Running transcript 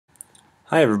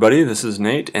Hi everybody, this is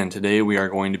Nate, and today we are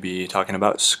going to be talking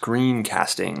about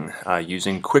screencasting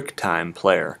using Quicktime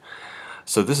Player.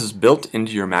 So this is built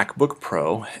into your MacBook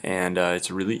Pro, and it's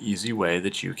a really easy way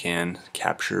that you can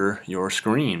capture your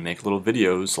screen, make little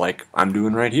videos like I'm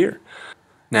doing right here.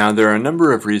 Now there are a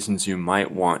number of reasons you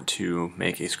might want to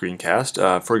make a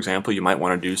screencast. For example, you might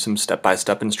want to do some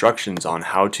step-by-step instructions on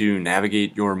how to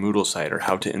navigate your Moodle site or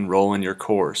how to enroll in your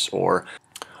course, or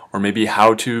maybe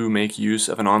how to make use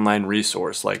of an online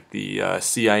resource like the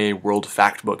CIA World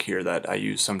Factbook here that I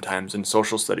use sometimes in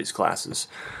social studies classes.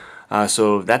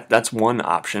 So that's one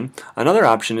option. Another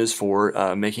option is for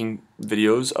making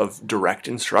videos of direct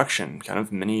instruction, kind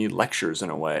of mini lectures in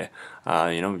a way.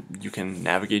 You can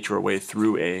navigate your way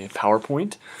through a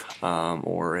PowerPoint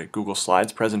or a Google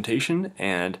Slides presentation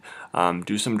and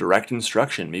do some direct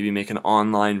instruction. Maybe make an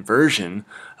online version,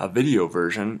 a video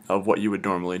version of what you would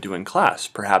normally do in class.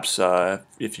 Perhaps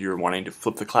if you're wanting to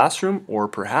flip the classroom, or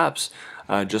perhaps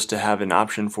just to have an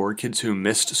option for kids who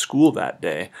missed school that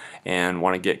day and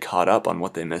want to get caught up on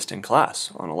what they missed in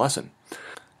class on a lesson.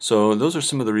 So those are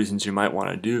some of the reasons you might want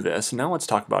to do this. Now let's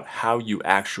talk about how you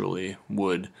actually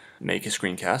would make a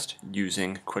screencast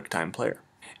using Quicktime Player.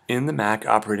 In the Mac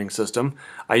operating system,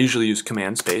 I usually use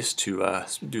Command Space to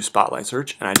do Spotlight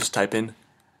search, and I just type in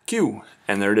Q,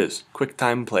 and there it is,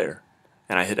 Quicktime Player,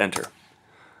 and I hit enter.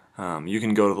 You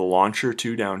can go to the launcher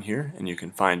too down here, and you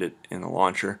can find it in the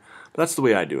launcher, but that's the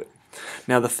way I do it.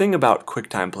 Now the thing about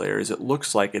Quicktime Player is it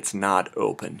looks like it's not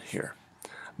open here,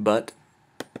 but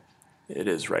it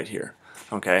is right here.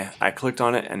 Okay, I clicked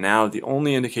on it, and now the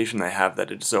only indication I have that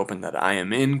it's open, that I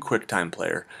am in Quicktime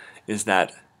Player, is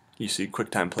that you see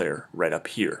Quicktime Player right up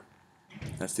here.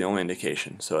 That's the only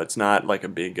indication. So it's not like a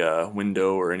big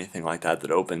window or anything like that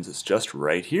that opens, it's just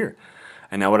right here.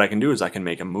 And now what I can do is I can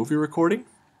make a movie recording,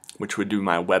 which would do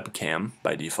my webcam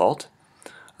by default.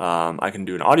 I can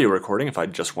do an audio recording if I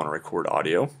just want to record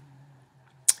audio,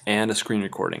 and a screen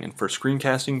recording. And for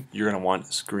screencasting, you're going to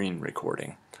want screen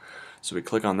recording. So we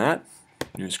click on that,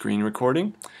 new screen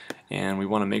recording, and we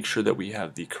want to make sure that we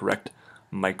have the correct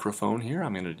microphone here.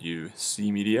 I'm going to do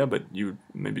C media, but you would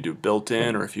maybe do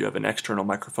built-in, or if you have an external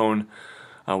microphone,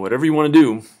 whatever you want to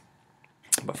do.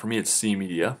 But for me, it's C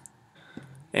media.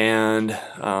 And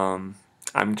I'm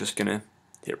just going to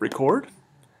hit record.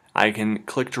 I can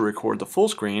click to record the full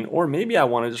screen, or maybe I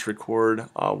want to just record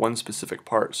one specific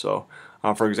part. So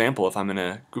for example, if I'm in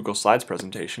a Google Slides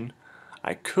presentation,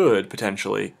 I could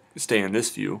potentially stay in this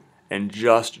view and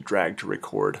just drag to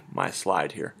record my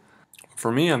slide here. For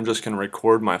me, I'm just going to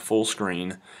record my full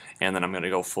screen, and then I'm going to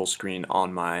go full screen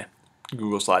on my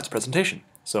Google Slides presentation.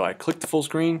 So I click the full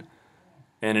screen,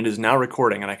 and it is now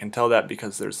recording, and I can tell that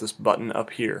because there's this button up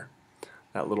here,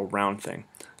 that little round thing.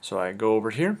 So I go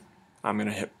over here, I'm going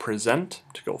to hit present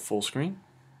to go full screen,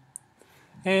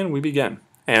 and we begin.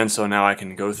 And so now I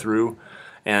can go through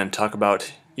and talk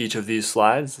about each of these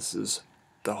slides. This is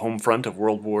the home front of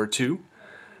World War II,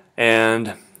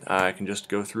 and I can just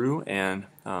go through and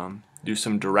do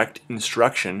some direct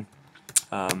instruction,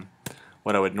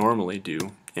 what I would normally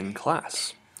do in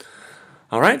class.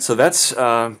 Alright, so that's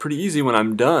pretty easy. When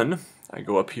I'm done, I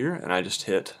go up here and I just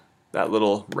hit that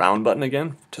little round button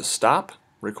again to stop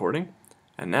recording,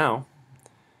 and now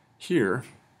here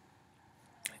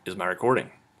is my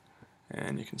recording.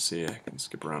 And you can see, I can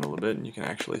skip around a little bit and you can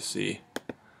actually see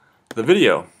the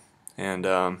video. And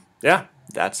yeah,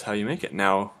 that's how you make it.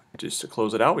 Now, just to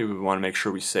close it out, we would want to make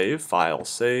sure we save, File,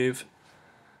 Save,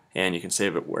 and you can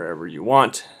save it wherever you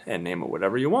want and name it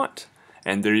whatever you want.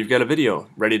 And there you've got a video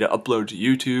ready to upload to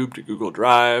YouTube, to Google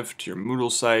Drive, to your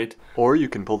Moodle site, or you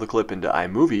can pull the clip into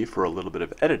iMovie for a little bit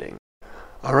of editing.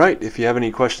 Alright, if you have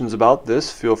any questions about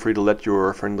this, feel free to let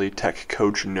your friendly tech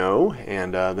coach know.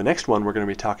 And the next one, we're going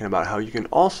to be talking about how you can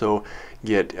also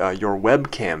get your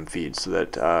webcam feed so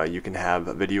that you can have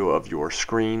a video of your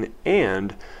screen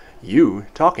and you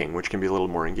talking, which can be a little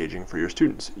more engaging for your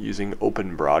students using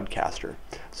Open Broadcaster.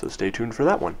 So stay tuned for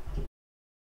that one.